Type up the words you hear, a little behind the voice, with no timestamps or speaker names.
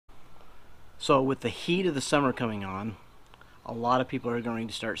So with the heat of the summer coming on, a lot of people are going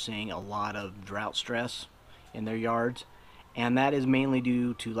to start seeing a lot of drought stress in their yards, and that is mainly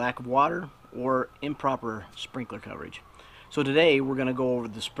due to lack of water or improper sprinkler coverage. So today we're going to go over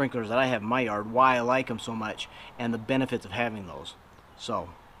the sprinklers that I have in my yard, why I like them so much, and the benefits of having those. So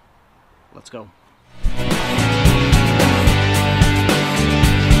let's go.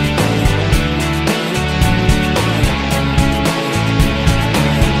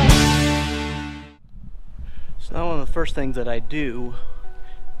 So one of the first things that I do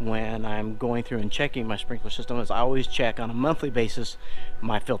when I'm going through and checking my sprinkler system is I always check on a monthly basis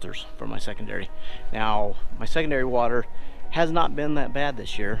my filters for my secondary. Now, my secondary water has not been that bad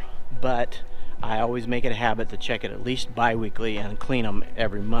this year, but I always make it a habit to check it at least bi-weekly and clean them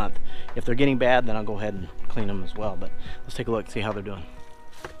every month. If they're getting bad, then I'll go ahead and clean them as well. But let's take a look and see how they're doing.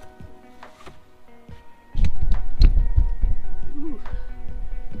 Ooh,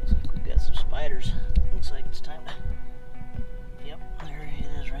 looks like we've got some spiders. Looks like it's time to... Yep, there he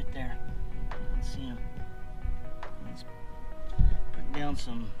is right there. You can see him. He's putting down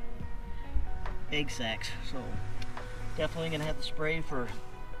some egg sacs, so definitely gonna have to spray for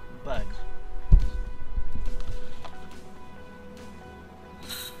bugs.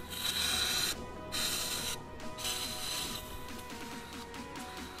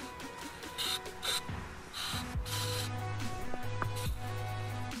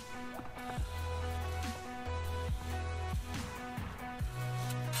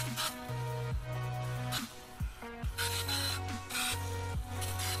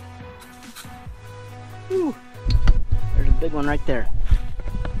 Whew. There's a big one right there.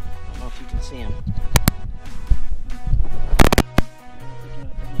 I don't know if you can see him.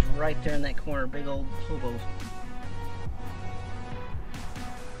 He's right there in that corner, big old hobos.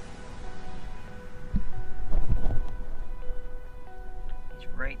 He's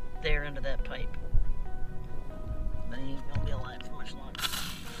right there under that pipe. But he ain't gonna be alive for much longer.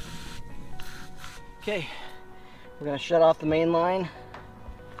 Okay, we're gonna shut off the main line.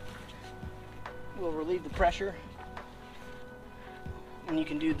 We'll relieve the pressure, and you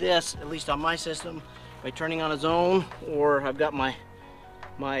can do this, at least on my system, by turning on its own, or I've got my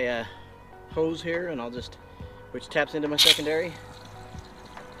hose here, and I'll just, which taps into my secondary.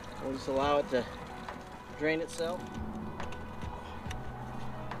 I'll just allow it to drain itself.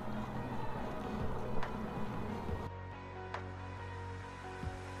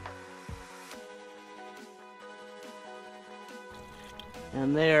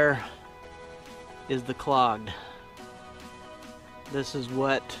 And there is the clogged. This is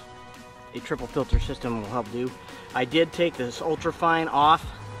what a triple filter system will help do. I did take this ultrafine off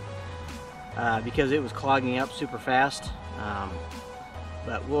because it was clogging up super fast,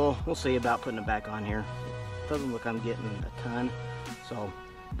 but we'll see about putting it back on here. It doesn't look I'm getting a ton, so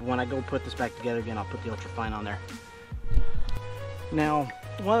when I go put this back together again, I'll put the ultrafine on there. Now,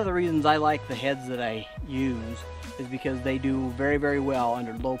 one of the reasons I like the heads that I use is because they do very, very well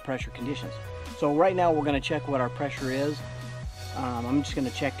under low pressure conditions. So right now we're going to check what our pressure is. I'm just going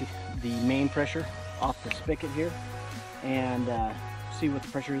to check the main pressure off the spigot here and see what the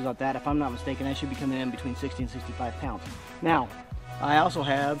pressure is on that. If I'm not mistaken, that should be coming in between 60 and 65 pounds. Now, I also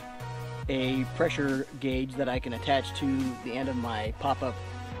have a pressure gauge that I can attach to the end of my pop-up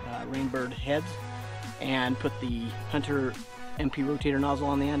Rainbird heads and put the Hunter MP Rotator nozzle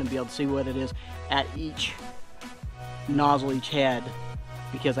on the end and be able to see what it is at each nozzle, each head,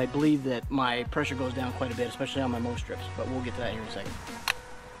 because I believe that my pressure goes down quite a bit, especially on my mow strips, but we'll get to that here in a second.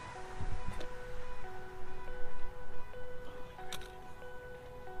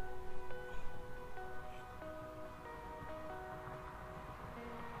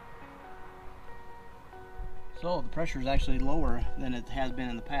 So the pressure is actually lower than it has been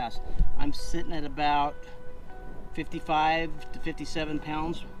in the past. I'm sitting at about 55 to 57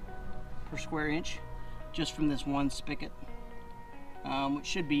 pounds per square inch just from this one spigot. Which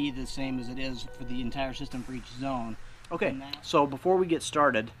should be the same as it is for the entire system for each zone. Okay, so before we get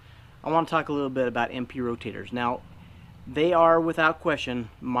started, I want to talk a little bit about MP Rotators. Now, they are without question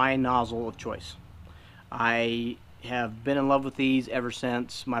my nozzle of choice. I have been in love with these ever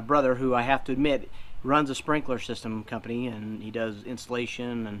since my brother, who I have to admit runs a sprinkler system company, and he does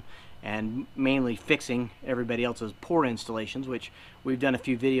installation and mainly fixing everybody else's poor installations, which we've done a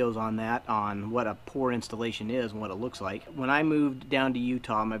few videos on that, on what a poor installation is and what it looks like. When I moved down to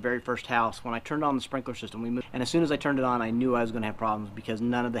Utah, my very first house, when I turned on the sprinkler system, we moved, and as soon as I turned it on, I knew I was going to have problems because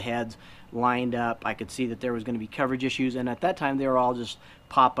none of the heads lined up. I could see that there was going to be coverage issues, and at that time they were all just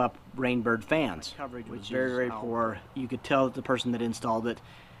pop-up Rainbird fans. Coverage was very, very poor. You could tell that the person that installed it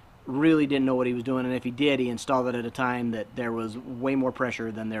really didn't know what he was doing, and if he did, he installed it at a time that there was way more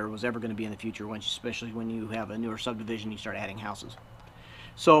pressure than there was ever going to be in the future, especially when you have a newer subdivision, you start adding houses.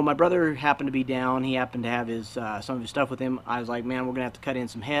 So my brother happened to be down. He happened to have his some of his stuff with him. I was like, man, we're gonna have to cut in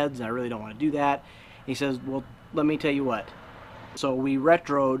some heads, and I really don't want to do that. He says, well, let me tell you what. So we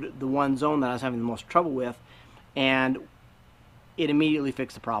retroed the one zone that I was having the most trouble with, and it immediately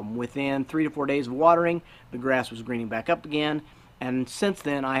fixed the problem. Within 3 to 4 days of watering, the grass was greening back up again, and since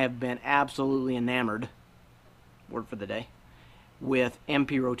then I have been absolutely enamored, word for the day, with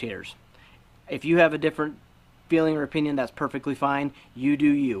MP Rotators. If you have a different feeling or opinion, that's perfectly fine. You do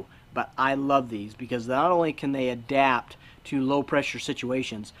you. But I love these because not only can they adapt to low pressure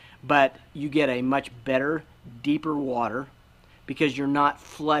situations, but you get a much better, deeper water because you're not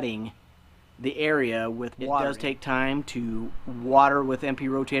flooding the area with water. It does take time to water with MP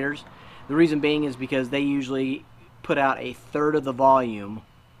Rotators. The reason being is because they usually put out 1/3 of the volume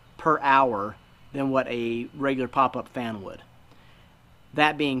per hour than what a regular pop-up fan would.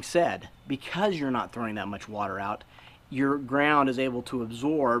 That being said, because you're not throwing that much water out, your ground is able to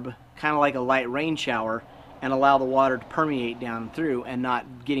absorb, kind of like a light rain shower, and allow the water to permeate down through and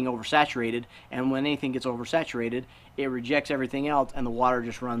not getting oversaturated. And when anything gets oversaturated, it rejects everything else and the water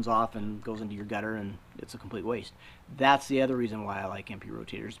just runs off and goes into your gutter, and it's a complete waste. That's the other reason why I like MP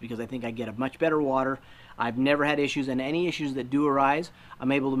Rotators, because I think I get a much better water. I've never had issues, and any issues that do arise,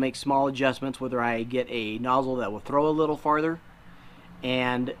 I'm able to make small adjustments, whether I get a nozzle that will throw a little farther.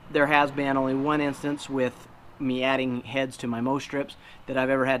 And there has been only one instance with me adding heads to my mow strips that I've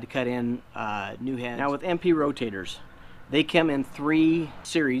ever had to cut in new heads. Now with MP Rotators, they come in 3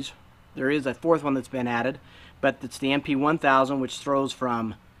 series. There is a 4th one that's been added, but it's the MP 1000, which throws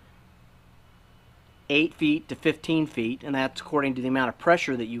from 8 feet to 15 feet, and that's according to the amount of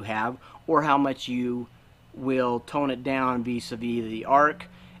pressure that you have or how much you will tone it down vis-a-vis the arc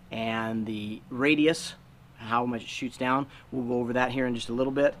and the radius, how much it shoots down. We'll go over that here in just a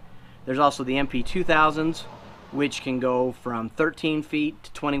little bit. There's also the MP 2000s, which can go from 13 feet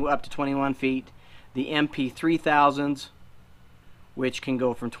to 20 up to 21 feet. The MP 3000s, which can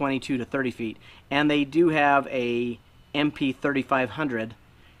go from 22 to 30 feet. And they do have a MP 3500.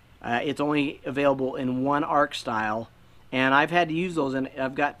 It's only available in one arc style, and I've had to use those, and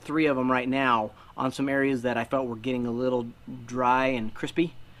I've got 3 of them right now on some areas that I felt were getting a little dry and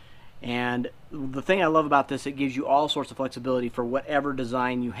crispy. And the thing I love about this, it gives you all sorts of flexibility for whatever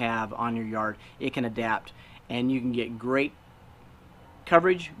design you have on your yard. It can adapt, and you can get great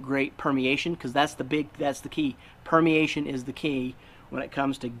coverage, great permeation, because that's the key. Permeation is the key when it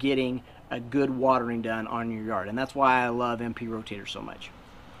comes to getting a good watering done on your yard, and that's why I love MP Rotators so much.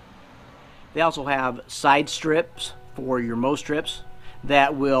 They also have side strips for your mow strips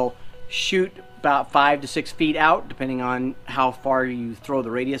that will shoot about 5 to 6 feet out, depending on how far you throw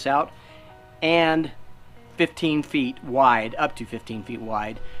the radius out, and 15 feet wide, up to 15 feet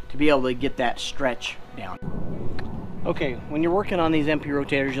wide, to be able to get that stretch down. Okay, when you're working on these MP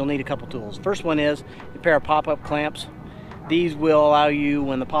Rotators, you'll need a couple tools. First one is a pair of pop-up clamps. These will allow you,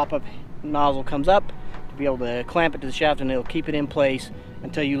 when the pop-up nozzle comes up, to be able to clamp it to the shaft, and it'll keep it in place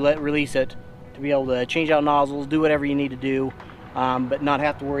until you release it, to be able to change out nozzles, do whatever you need to do, but not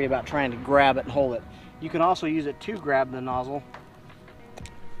have to worry about trying to grab it and hold it. You can also use it to grab the nozzle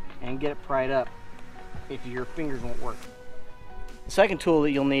and get it pried up if your fingers won't work. The second tool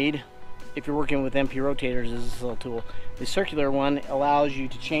that you'll need if you're working with MP Rotators is this little tool. The circular one allows you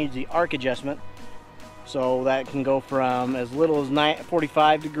to change the arc adjustment, so that can go from as little as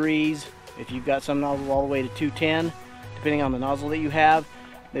 45 degrees if you've got some nozzles, all the way to 210, depending on the nozzle that you have.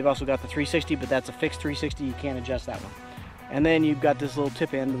 They've also got the 360, but that's a fixed 360, you can't adjust that one. And then you've got this little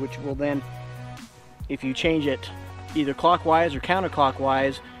tip end, which will then, if you change it either clockwise or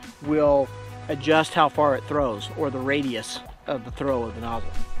counterclockwise, will adjust how far it throws, or the radius of the throw of the nozzle.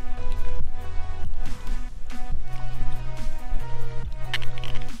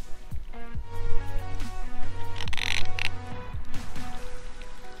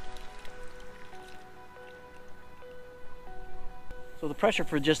 So the pressure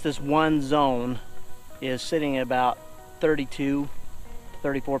for just this one zone is sitting at about 32,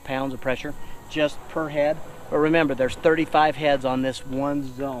 34 pounds of pressure just per head. But remember, there's 35 heads on this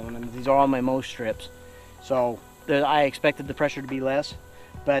one zone, and these are all my mow strips. So I expected the pressure to be less,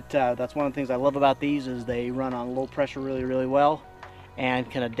 but that's one of the things I love about these, is they run on low pressure really, really well and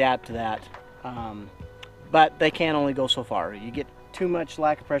can adapt to that. But they can only go so far. You get too much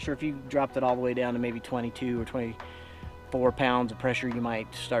lack of pressure. If you dropped it all the way down to maybe 22 or 24 pounds of pressure, you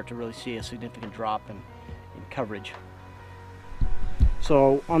might start to really see a significant drop in coverage.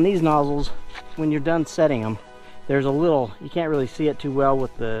 So on these nozzles, when you're done setting them, there's a little, you can't really see it too well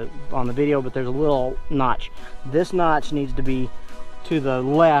with on the video, but there's a little notch. This notch needs to be to the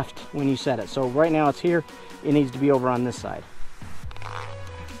left when you set it. So right now it's here, it needs to be over on this side.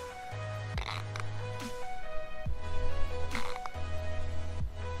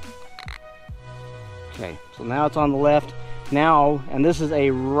 Okay, so now it's on the left. Now, and this is a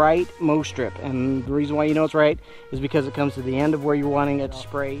right mow strip, and the reason why you know it's right is because it comes to the end of where you're wanting it to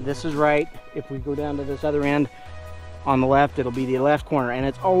spray. This is right. If we go down to this other end on the left, it'll be the left corner, and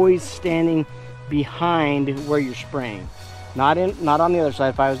it's always standing behind where you're spraying. Not on the other side.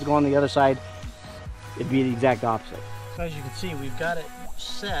 If I was to go on the other side, it'd be the exact opposite. So as you can see, we've got it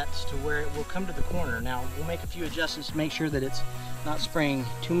set to where it will come to the corner. Now we'll make a few adjustments to make sure that it's not spraying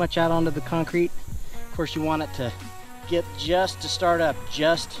too much out onto the concrete. Of course, you want it to get just to start up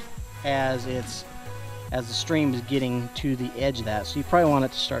just as the stream is getting to the edge of that. So you probably want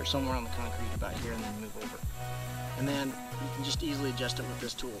it to start somewhere on the concrete about here and then move over. And then you can just easily adjust it with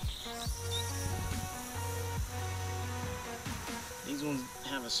this tool. These ones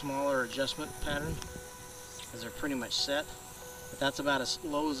have a smaller adjustment pattern because they're pretty much set. But that's about as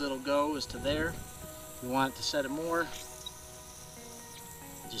low as it'll go, is to there. If you want it to set it more,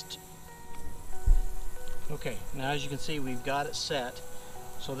 just okay, now as you can see, we've got it set.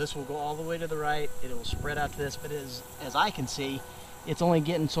 So this will go all the way to the right. It will spread out to this, but as I can see, it's only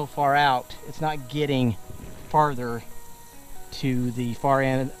getting so far out. It's not getting farther to the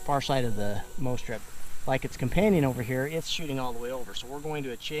far side of the mow strip. Like its companion over here, it's shooting all the way over. So we're going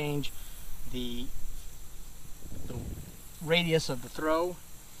to change the radius of the throw.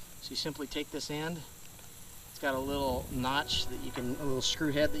 So you simply take this end. It's got a little notch that you can, a little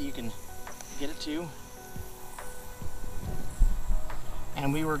screw head that you can get it to.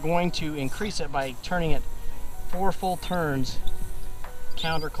 And we were going to increase it by turning it 4 full turns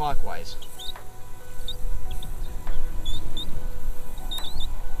counterclockwise.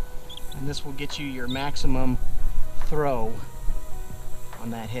 And this will get you your maximum throw on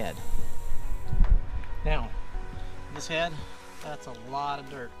that head. Now, this head, that's a lot of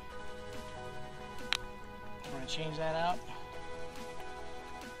dirt. We're going to change that out.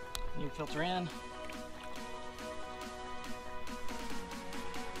 New filter in.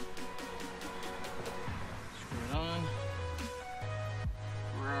 On.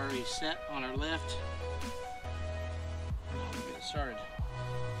 We're already set on our left. Now we'll get it started.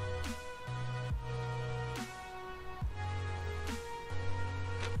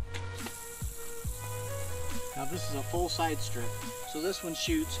 Now this is a full side strip. So this one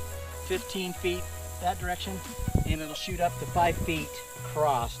shoots 15 feet that direction, and it'll shoot up to 5 feet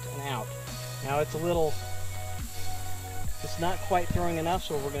across and out. Now it's not quite throwing enough,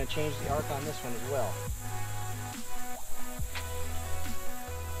 so we're going to change the arc on this one as well.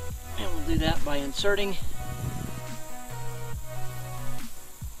 And we'll do that by inserting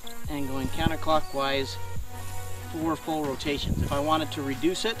and going counterclockwise 4 full rotations. If I wanted to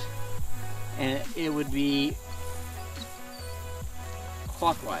reduce it, and it would be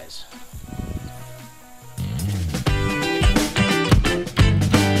clockwise.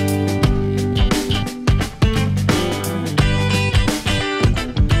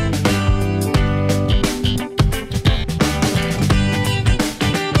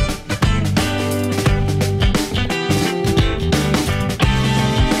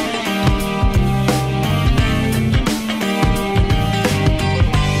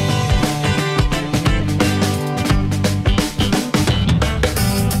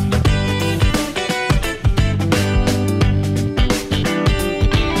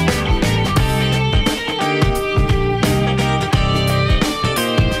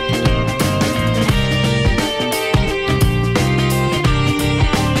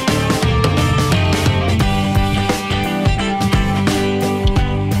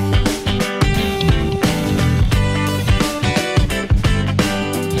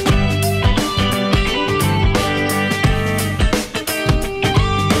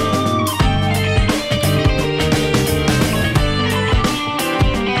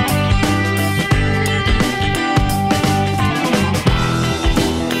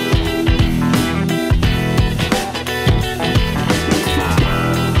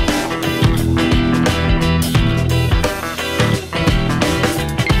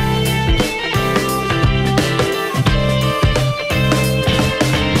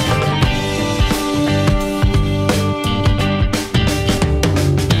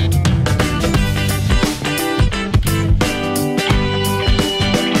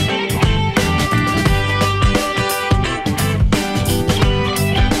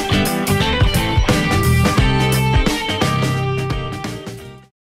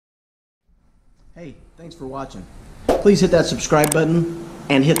 for watching. Please hit that subscribe button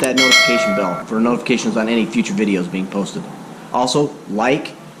and hit that notification bell for notifications on any future videos being posted. Also,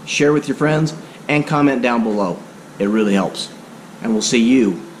 like, share with your friends, and comment down below. It really helps. And we'll see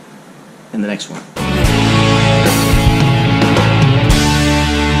you in the next one.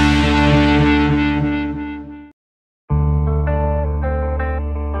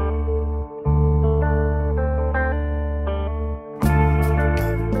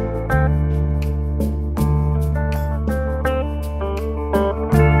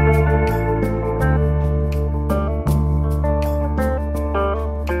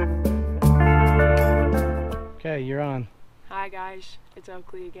 Okay, you're on. Hi guys, it's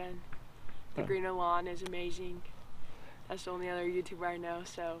Oakley again. The green lawn is amazing. That's the only other YouTuber I know,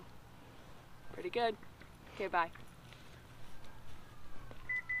 so pretty good. Okay, bye.